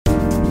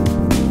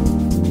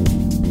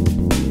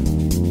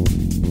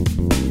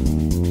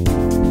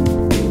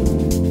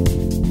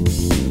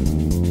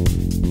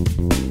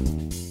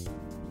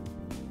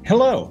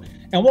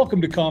and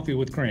welcome to Coffee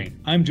with Crane.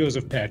 I'm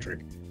Joseph Patrick.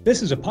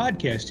 This is a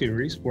podcast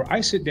series where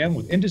I sit down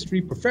with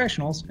industry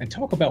professionals and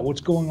talk about what's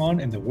going on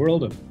in the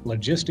world of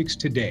logistics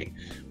today.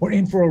 We're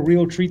in for a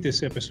real treat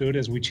this episode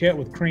as we chat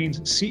with Crane's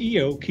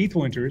CEO, Keith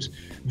Winters,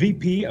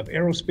 VP of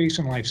Aerospace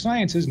and Life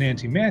Sciences,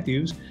 Nancy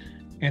Matthews,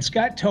 and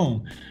Scott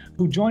Tome,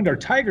 who joined our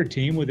Tiger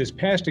team with his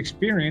past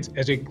experience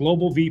as a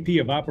global VP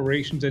of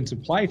Operations and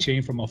Supply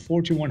Chain from a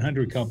Fortune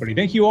 100 company.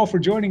 Thank you all for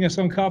joining us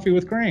on Coffee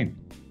with Crane.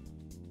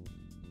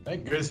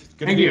 Thank you. Good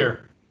to be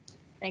here.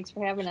 Thanks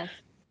for having us.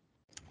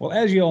 Well,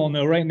 as you all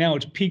know, right now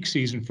it's peak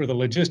season for the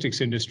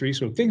logistics industry,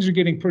 so things are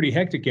getting pretty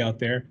hectic out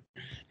there.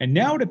 And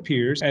now it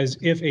appears as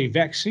if a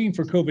vaccine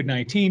for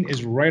COVID-19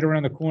 is right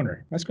around the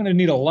corner. That's going to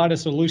need a lot of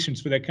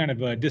solutions for that kind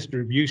of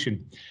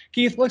distribution.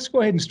 Keith, let's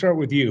go ahead and start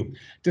with you.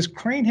 Does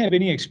Crane have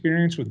any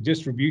experience with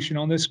distribution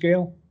on this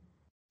scale?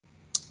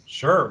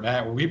 Sure,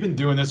 Matt. We've been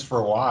doing this for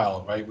a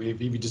while, right?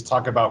 If you just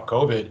talk about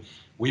COVID,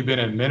 we've been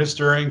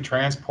administering,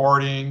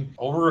 transporting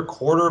over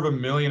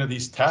 250,000 of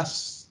these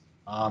tests,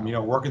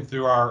 working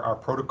through our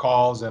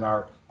protocols and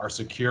our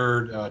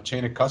secured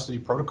chain of custody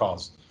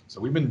protocols. So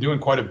we've been doing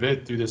quite a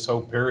bit through this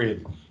whole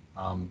period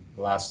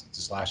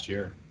this last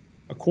year.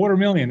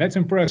 250,000, that's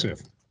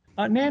impressive.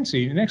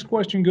 Nancy, the next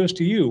question goes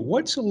to you.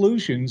 What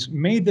solutions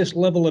made this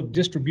level of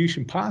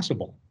distribution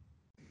possible?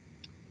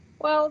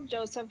 Well,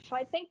 Joseph,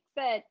 I think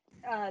that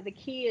the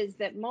key is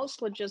that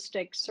most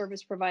logistics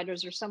service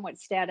providers are somewhat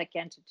static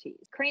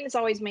entities. Crane has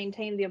always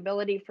maintained the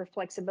ability for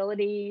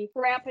flexibility,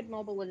 rapid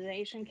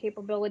mobilization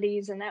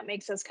capabilities, and that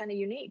makes us kind of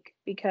unique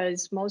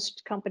because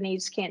most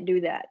companies can't do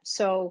that.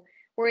 So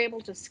we're able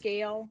to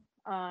scale.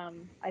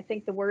 I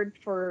think the word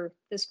for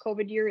this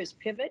COVID year is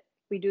pivot.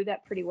 We do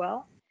that pretty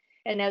well.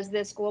 And as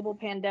this global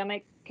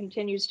pandemic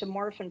continues to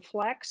morph and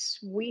flex,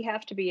 we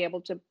have to be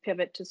able to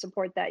pivot to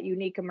support that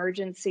unique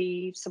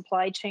emergency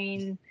supply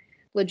chain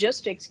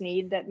logistics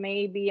need that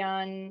may be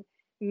on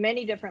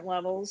many different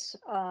levels,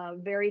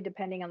 vary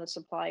depending on the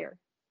supplier.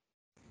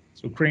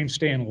 So Crane's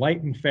staying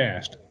light and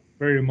fast,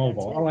 very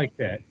mobile. I like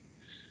that.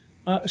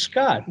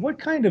 Scott, what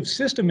kind of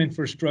system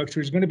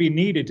infrastructure is going to be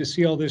needed to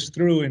see all this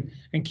through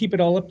and keep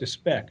it all up to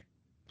spec?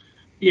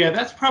 Yeah,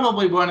 that's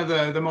probably one of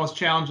the most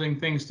challenging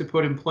things to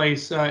put in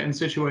place in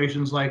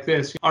situations like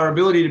this. Our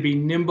ability to be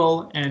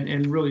nimble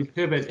and really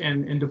pivot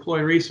and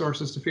deploy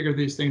resources to figure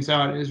these things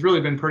out has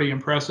really been pretty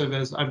impressive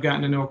as I've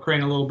gotten to know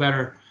Crane a little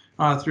better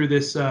through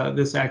this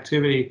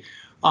activity.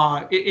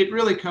 It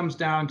really comes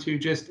down to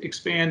just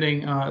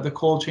expanding the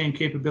cold chain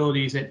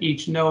capabilities at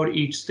each node,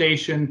 each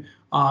station,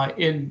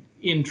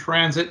 in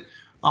transit.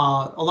 A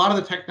lot of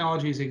the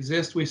technologies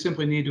exist. We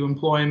simply need to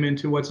employ them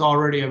into what's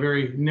already a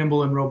very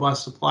nimble and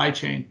robust supply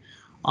chain.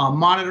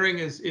 Monitoring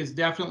is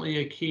definitely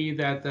a key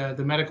that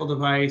the medical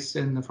device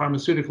and the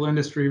pharmaceutical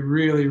industry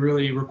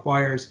really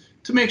requires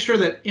to make sure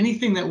that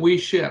anything that we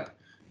ship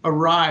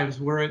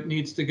arrives where it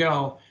needs to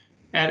go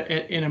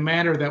in a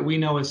manner that we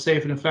know is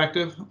safe and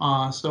effective.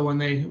 So when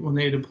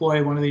they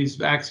deploy one of these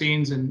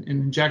vaccines and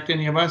inject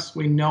any of us,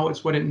 we know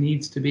it's what it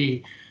needs to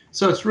be.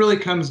 So it really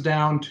comes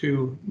down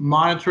to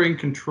monitoring,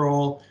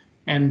 control,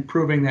 and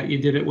proving that you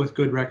did it with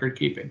good record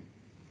keeping.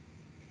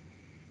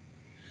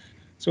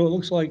 So it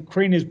looks like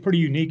Crane is pretty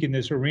unique in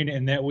this arena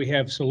in that we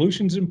have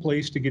solutions in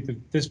place to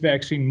get this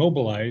vaccine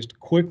mobilized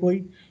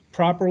quickly,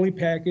 properly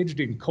packaged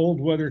in cold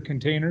weather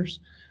containers,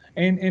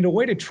 and a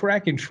way to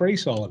track and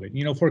trace all of it.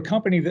 You know, for a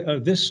company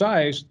of this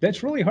size,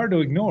 that's really hard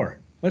to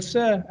ignore. Let's,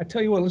 I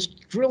tell you what, let's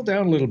drill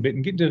down a little bit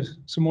and get into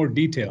some more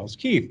details.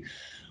 Keith,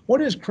 what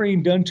has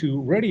Crane done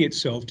to ready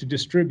itself to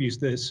distribute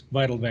this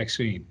vital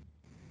vaccine?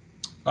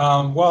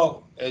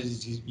 Well,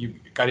 as you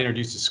got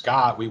introduced to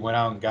Scott, we went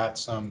out and got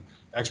some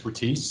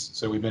expertise.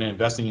 So we've been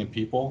investing in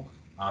people.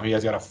 He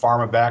has got a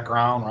pharma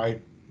background,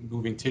 right?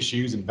 Moving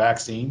tissues and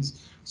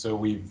vaccines. So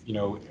we've,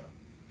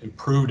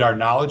 improved our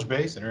knowledge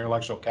base and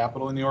intellectual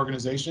capital in the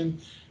organization.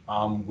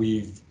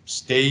 We've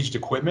staged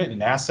equipment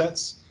and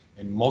assets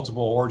in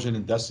multiple origin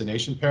and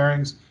destination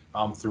pairings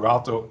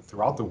throughout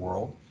the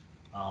world.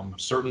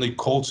 Certainly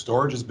cold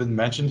storage has been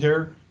mentioned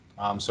here.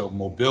 So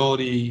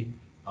mobility,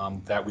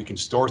 that we can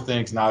store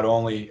things not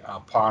only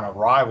upon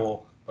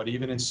arrival, but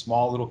even in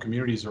small little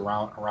communities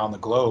around the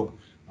globe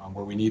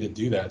where we need to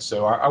do that.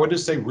 So I would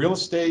just say real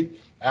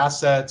estate,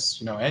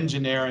 assets,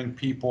 engineering,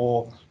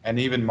 people, and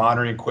even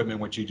monitoring equipment,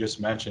 which you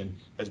just mentioned,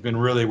 has been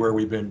really where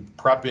we've been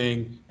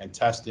prepping and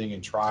testing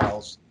and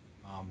trials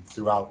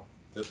throughout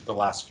the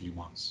last few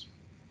months.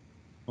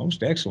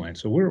 Most excellent.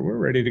 So we're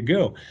ready to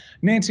go.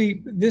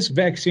 Nancy, this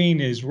vaccine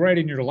is right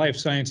in your life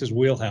sciences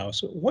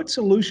wheelhouse. What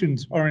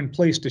solutions are in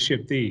place to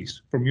ship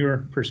these from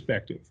your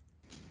perspective?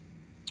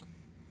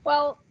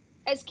 Well,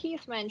 as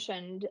Keith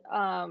mentioned,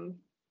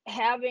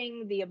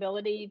 having the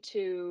ability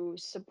to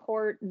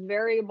support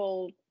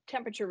variable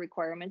temperature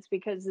requirements,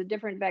 because the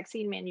different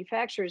vaccine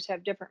manufacturers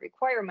have different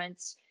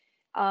requirements,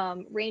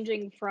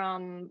 ranging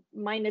from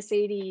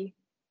 -80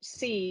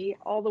 C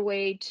all the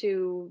way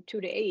to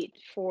 2 to 8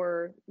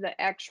 for the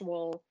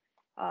actual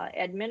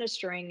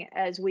administering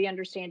as we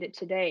understand it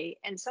today.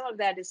 And some of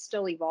that is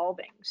still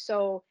evolving.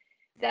 So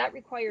That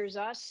requires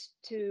us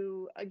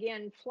to,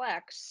 again,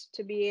 flex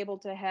to be able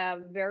to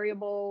have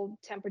variable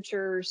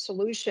temperature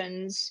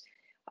solutions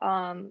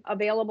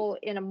available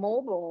in a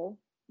mobile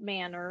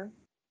manner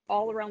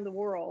all around the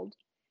world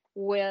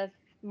with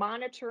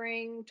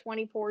monitoring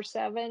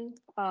 24/7,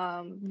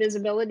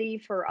 visibility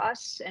for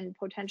us and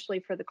potentially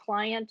for the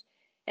client,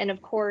 and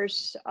of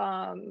course,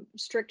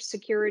 strict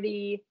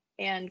security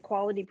and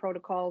quality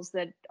protocols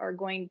that are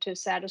going to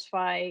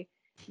satisfy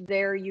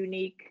their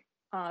unique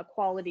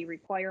quality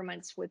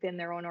requirements within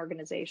their own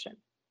organization.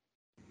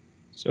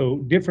 So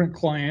different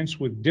clients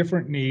with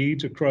different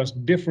needs across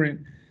different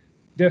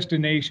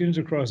destinations,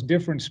 across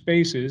different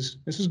spaces.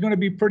 This is going to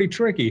be pretty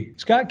tricky.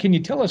 Scott, can you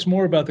tell us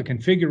more about the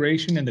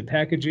configuration and the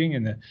packaging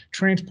and the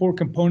transport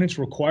components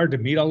required to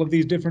meet all of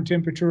these different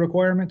temperature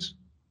requirements?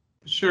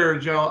 Sure,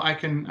 Joe, I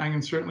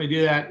can certainly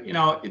do that.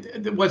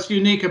 What's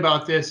unique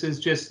about this is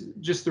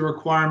just the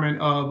requirement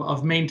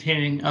of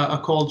maintaining a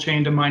cold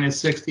chain to minus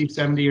 60,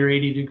 70, or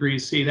 80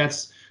 degrees C.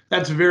 That's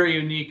very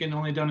unique and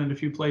only done in a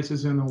few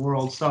places in the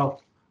world. So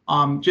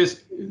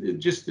just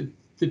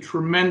the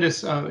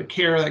tremendous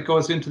care that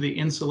goes into the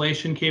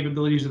insulation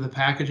capabilities of the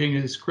packaging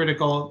is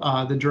critical.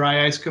 The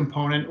dry ice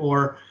component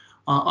or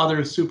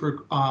other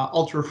super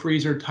ultra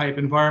freezer type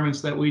environments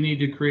that we need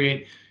to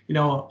create,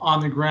 on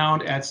the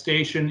ground, at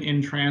station,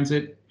 in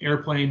transit,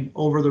 airplane,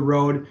 over the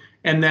road,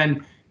 and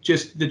then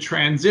just the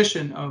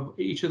transition of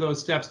each of those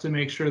steps to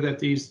make sure that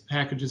these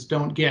packages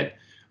don't get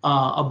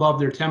above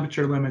their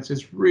temperature limits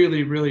is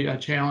really, really a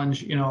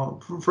challenge,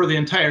 for the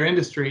entire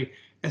industry,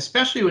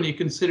 especially when you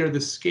consider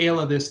the scale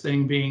of this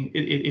thing being,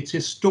 it's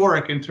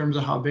historic in terms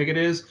of how big it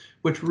is,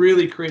 which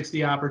really creates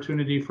the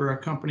opportunity for a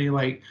company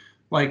like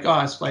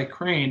us, like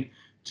Crane,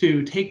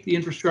 to take the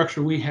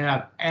infrastructure we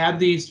have, add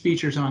these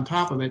features on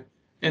top of it,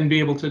 and be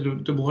able to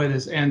deploy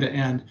this end to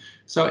end.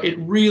 So it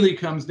really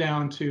comes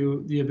down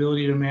to the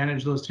ability to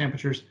manage those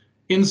temperatures,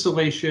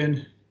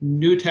 insulation,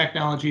 new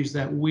technologies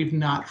that we've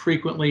not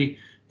frequently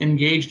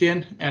engaged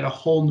in at a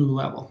whole new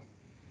level.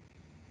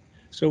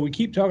 So we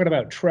keep talking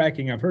about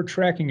tracking. I've heard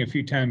tracking a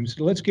few times.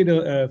 Let's get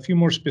a few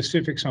more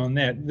specifics on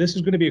that. This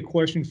is going to be a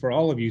question for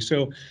all of you.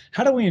 So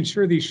how do we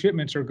ensure these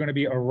shipments are going to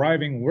be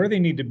arriving where they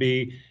need to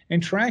be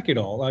and track it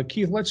all?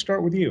 Keith, let's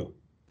start with you.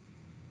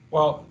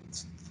 Well,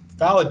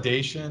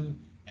 validation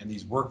and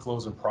these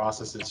workflows and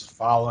processes,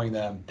 following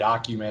them,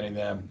 documenting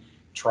them,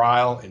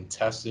 trial and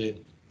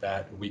tested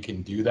that we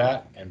can do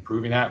that and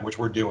proving that, which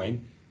we're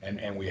doing,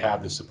 and we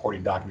have the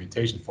supporting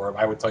documentation for it.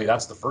 I would tell you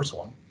that's the first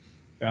one.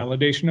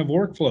 Validation of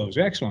workflows.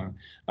 Excellent.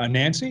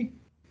 Nancy?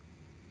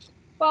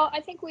 Well,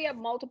 I think we have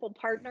multiple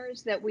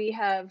partners that we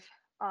have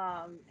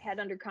had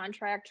under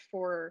contract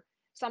for,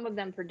 some of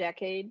them for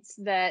decades,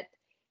 that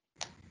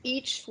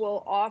each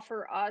will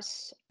offer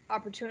us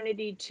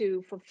opportunity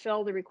to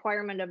fulfill the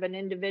requirement of an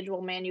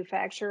individual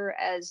manufacturer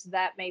as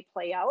that may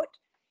play out,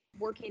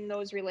 working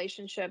those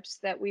relationships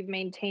that we've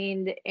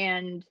maintained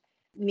and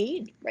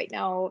need right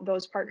now,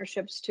 those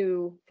partnerships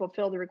to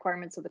fulfill the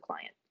requirements of the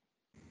client.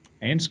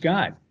 And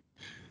Scott?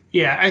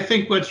 Yeah, I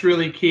think what's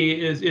really key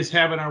is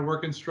having our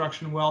work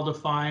instruction well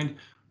defined,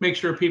 make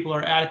sure people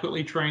are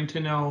adequately trained to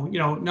know,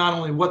 not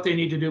only what they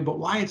need to do, but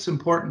why it's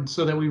important,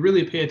 so that we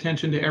really pay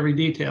attention to every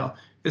detail.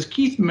 As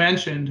Keith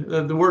mentioned,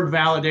 the word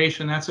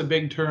validation, that's a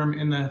big term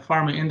in the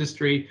pharma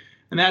industry.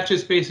 And that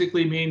just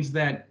basically means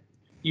that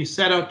you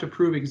set out to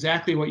prove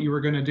exactly what you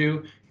were going to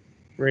do.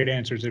 Great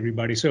answers,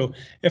 everybody. So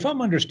if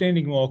I'm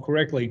understanding you all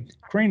correctly,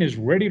 Crane is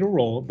ready to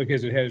roll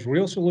because it has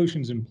real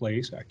solutions in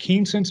place, a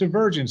keen sense of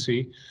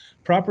urgency,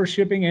 proper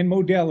shipping and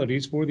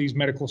modalities for these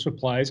medical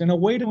supplies, and a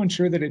way to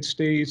ensure that it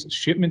stays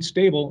shipment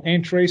stable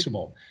and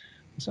traceable.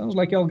 It sounds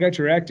like y'all got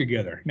your act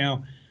together.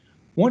 Now,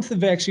 once the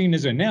vaccine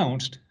is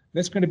announced,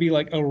 that's going to be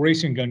like a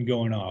racing gun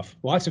going off.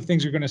 Lots of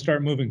things are going to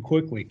start moving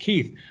quickly.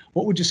 Keith,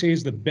 what would you say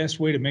is the best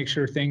way to make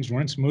sure things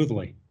run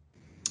smoothly?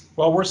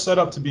 Well, we're set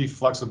up to be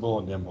flexible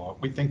and nimble.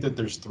 We think that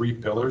there's three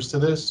pillars to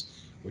this,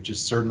 which is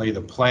certainly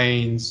the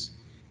planes,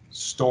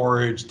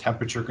 storage,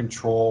 temperature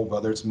control,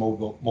 whether it's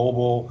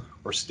mobile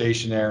or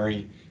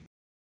stationary,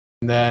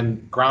 and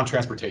then ground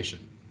transportation,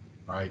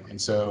 right? And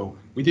so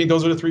we think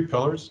those are the three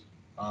pillars.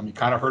 You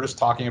kind of heard us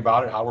talking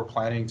about it, how we're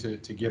planning to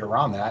get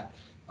around that.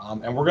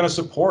 And we're going to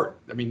support.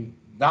 I mean,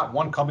 not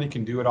one company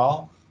can do it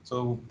all.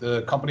 So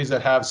the companies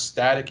that have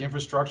static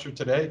infrastructure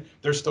today,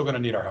 they're still going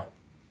to need our help,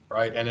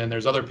 right? And then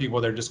there's other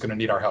people that are just going to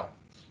need our help.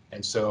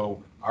 And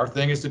so our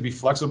thing is to be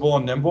flexible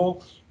and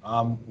nimble,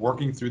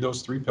 working through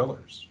those three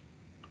pillars.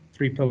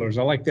 Three pillars.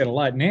 I like that a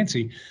lot.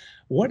 Nancy,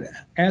 what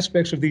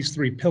aspects of these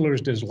three pillars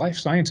does life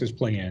sciences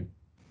play in?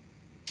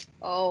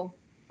 Oh,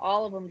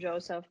 all of them,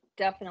 Joseph.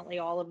 Definitely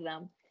all of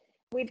them.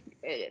 We've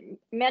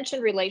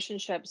mentioned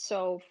relationships.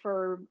 So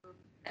for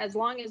as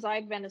long as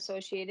I've been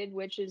associated,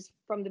 which is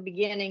from the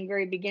beginning,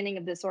 very beginning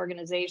of this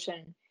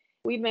organization,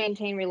 we've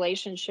maintained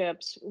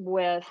relationships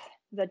with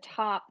the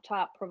top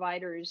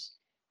providers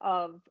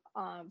of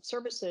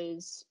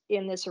services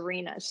in this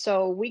arena.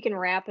 So we can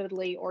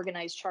rapidly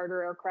organize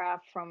charter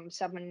aircraft from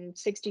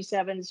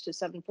 767s to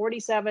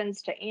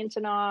 747s to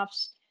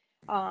Antonovs,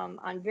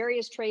 on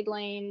various trade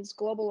lanes,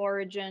 global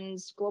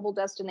origins, global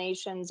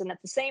destinations. And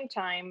at the same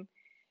time,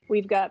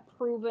 we've got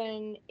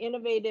proven,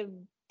 innovative,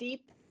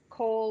 deep,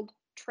 cold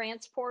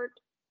transport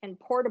and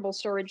portable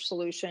storage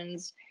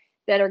solutions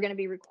that are going to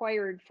be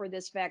required for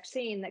this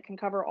vaccine that can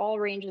cover all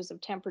ranges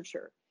of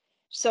temperature.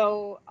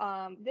 So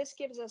this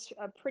gives us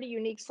a pretty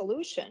unique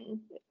solution,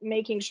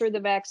 making sure the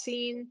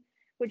vaccine,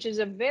 which is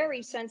a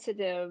very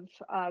sensitive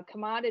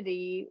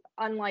commodity,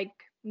 unlike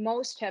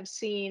most have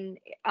seen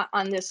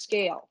on this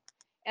scale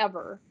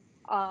ever,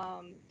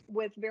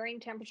 with varying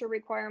temperature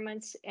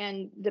requirements.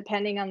 And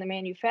depending on the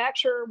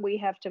manufacturer, we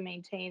have to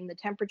maintain the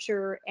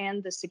temperature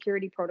and the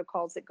security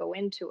protocols that go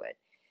into it.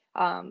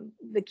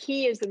 The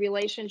key is the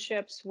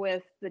relationships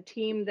with the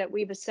team that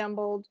we've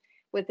assembled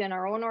within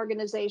our own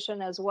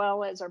organization, as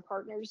well as our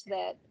partners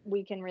that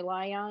we can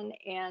rely on.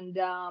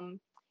 And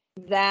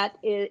that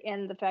is,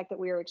 and the fact that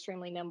we are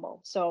extremely nimble.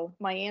 So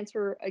my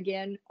answer,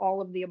 again,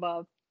 all of the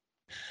above.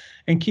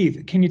 And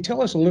Keith, can you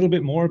tell us a little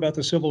bit more about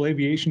the Civil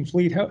Aviation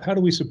Fleet? How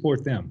do we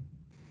support them?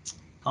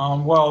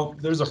 Well,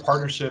 there's a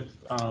partnership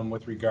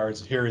with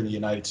regards here in the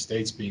United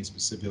States, being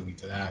specifically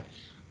to that,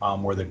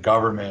 where the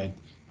government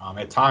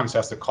at times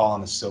has to call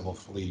on the civil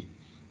fleet.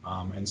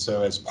 And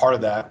so as part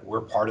of that,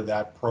 we're part of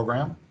that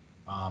program.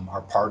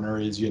 Our partner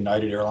is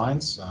United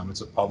Airlines.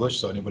 It's published,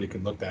 so anybody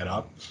can look that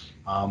up,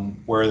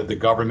 where the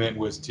government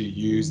was to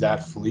use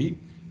that fleet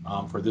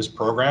for this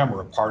program.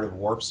 We're a part of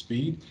Warp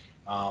Speed.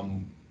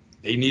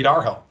 They need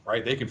our help,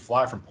 right? They can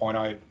fly from point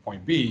A to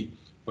point B,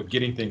 but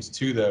getting things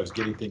to those,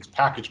 getting things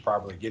packaged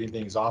properly, getting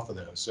things off of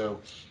those. So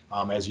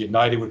as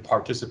United would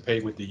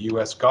participate with the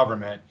U.S.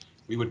 government,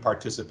 we would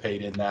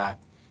participate in that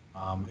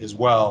as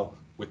well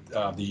with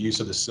the use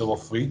of the civil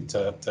fleet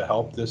to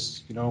help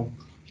this,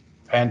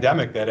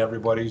 pandemic that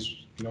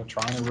everybody's,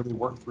 trying to really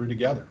work through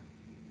together.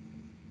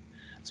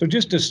 So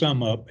just to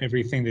sum up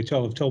everything that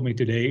y'all have told me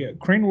today,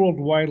 Crane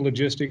Worldwide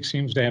Logistics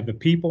seems to have the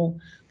people,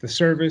 the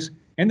service,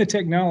 and the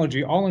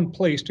technology all in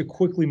place to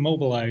quickly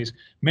mobilize,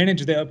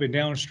 manage the up and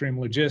downstream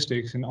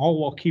logistics, and all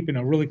while keeping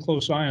a really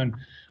close eye on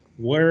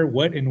where,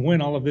 what, and when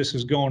all of this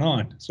is going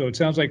on. So it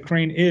sounds like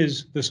Crane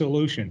is the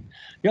solution.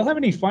 Y'all have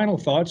any final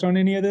thoughts on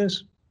any of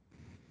this?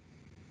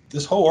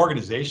 This whole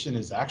organization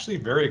is actually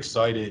very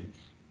excited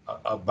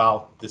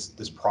about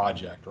this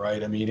project,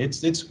 right? I mean,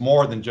 it's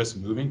more than just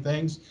moving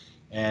things.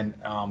 And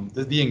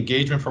the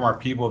engagement from our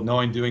people of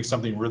knowing doing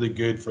something really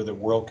good for the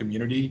world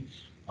community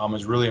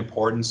is really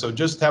important. So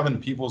just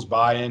having people's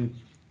buy-in,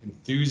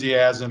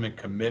 enthusiasm, and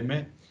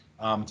commitment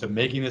to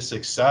making this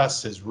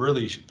success has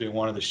really been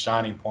one of the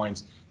shining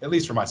points, at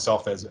least for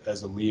myself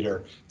as a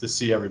leader, to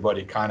see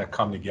everybody kind of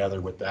come together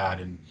with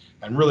that and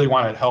really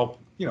want to help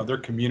their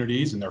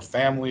communities and their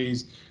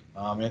families,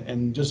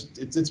 and just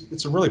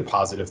it's a really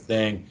positive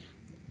thing,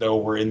 though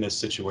we're in this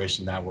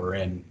situation that we're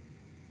in.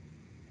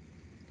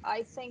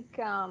 I think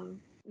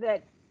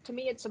that to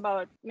me, it's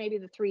about maybe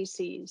the 3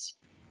 C's.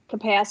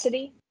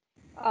 Capacity.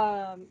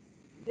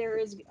 There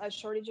is a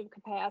shortage of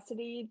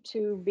capacity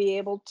to be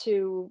able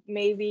to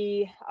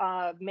maybe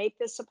make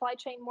this supply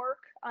chain work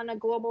on a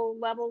global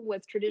level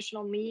with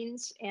traditional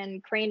means,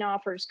 and Crane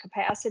offers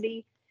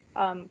capacity.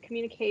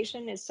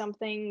 Communication is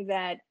something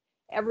that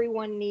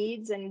everyone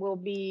needs and will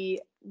be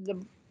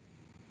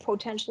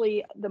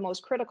potentially the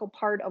most critical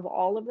part of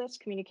all of this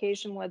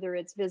communication, whether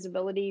it's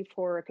visibility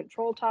for a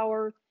control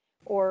tower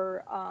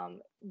or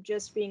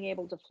just being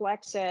able to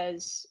flex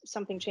as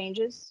something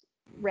changes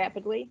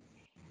rapidly.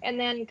 And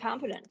then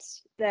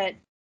confidence that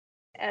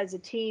as a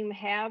team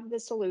have the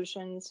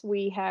solutions.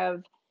 We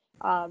have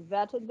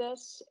vetted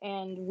this,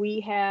 and we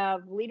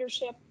have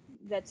leadership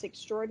that's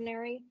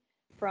extraordinary,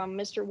 from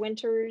Mr.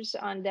 Winters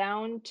on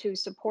down, to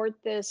support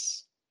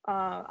this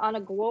on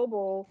a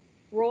global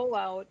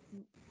rollout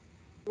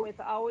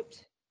without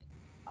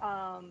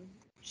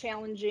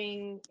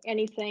challenging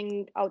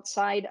anything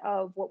outside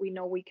of what we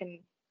know we can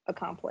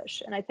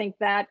accomplish. And I think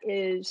that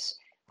is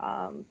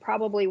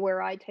probably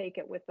where I take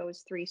it with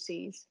those 3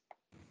 C's.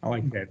 I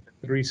like that,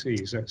 3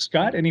 C's.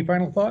 Scott, any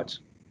final thoughts?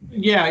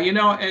 Yeah,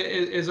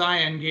 as I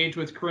engage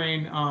with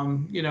Crane,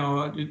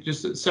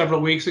 just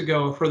several weeks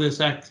ago for this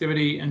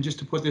activity, and just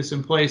to put this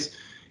in place,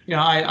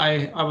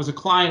 I was a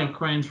client of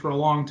Crane's for a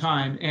long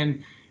time,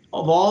 and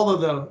of all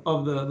of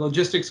the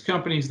logistics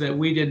companies that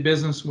we did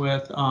business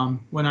with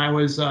when I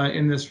was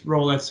in this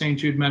role at St.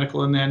 Jude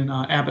Medical and then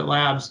Abbott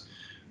Labs,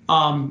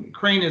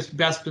 Crane is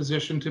best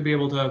positioned to be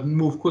able to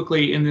move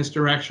quickly in this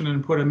direction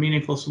and put a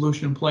meaningful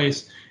solution in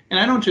place. And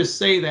I don't just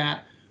say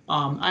that,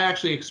 I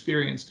actually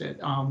experienced it.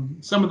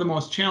 Some of the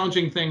most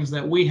challenging things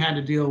that we had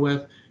to deal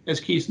with,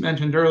 as Keith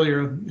mentioned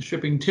earlier,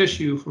 shipping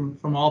tissue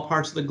from all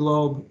parts of the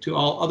globe to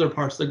all other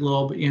parts of the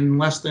globe in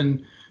less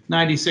than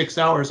 96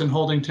 hours and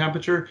holding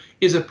temperature,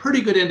 is a pretty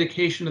good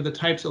indication of the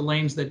types of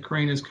lanes that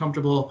Crane is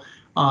comfortable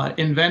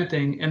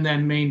inventing and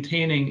then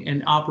maintaining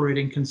and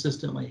operating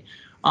consistently.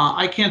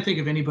 I can't think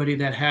of anybody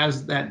that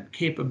has that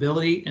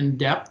capability and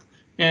depth.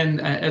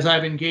 And as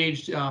I've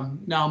engaged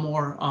now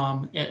more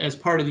as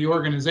part of the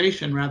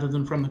organization rather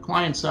than from the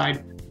client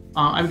side,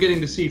 I'm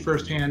getting to see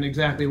firsthand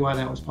exactly why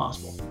that was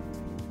possible.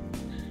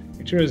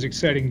 It sure is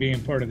exciting being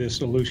part of this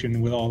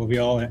solution with all of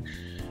y'all.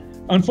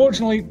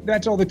 Unfortunately,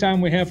 that's all the time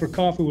we have for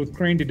Coffee with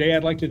Crane today.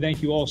 I'd like to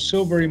thank you all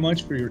so very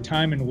much for your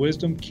time and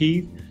wisdom.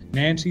 Keith,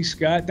 Nancy,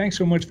 Scott, thanks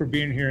so much for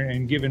being here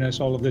and giving us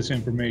all of this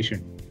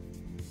information.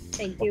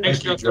 Thank you.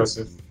 Thank you,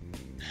 Joseph.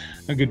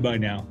 Goodbye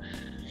now.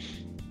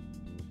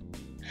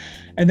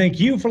 And thank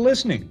you for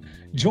listening.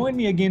 Join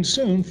me again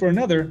soon for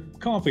another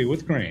Coffee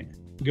with Crane.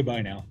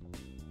 Goodbye now.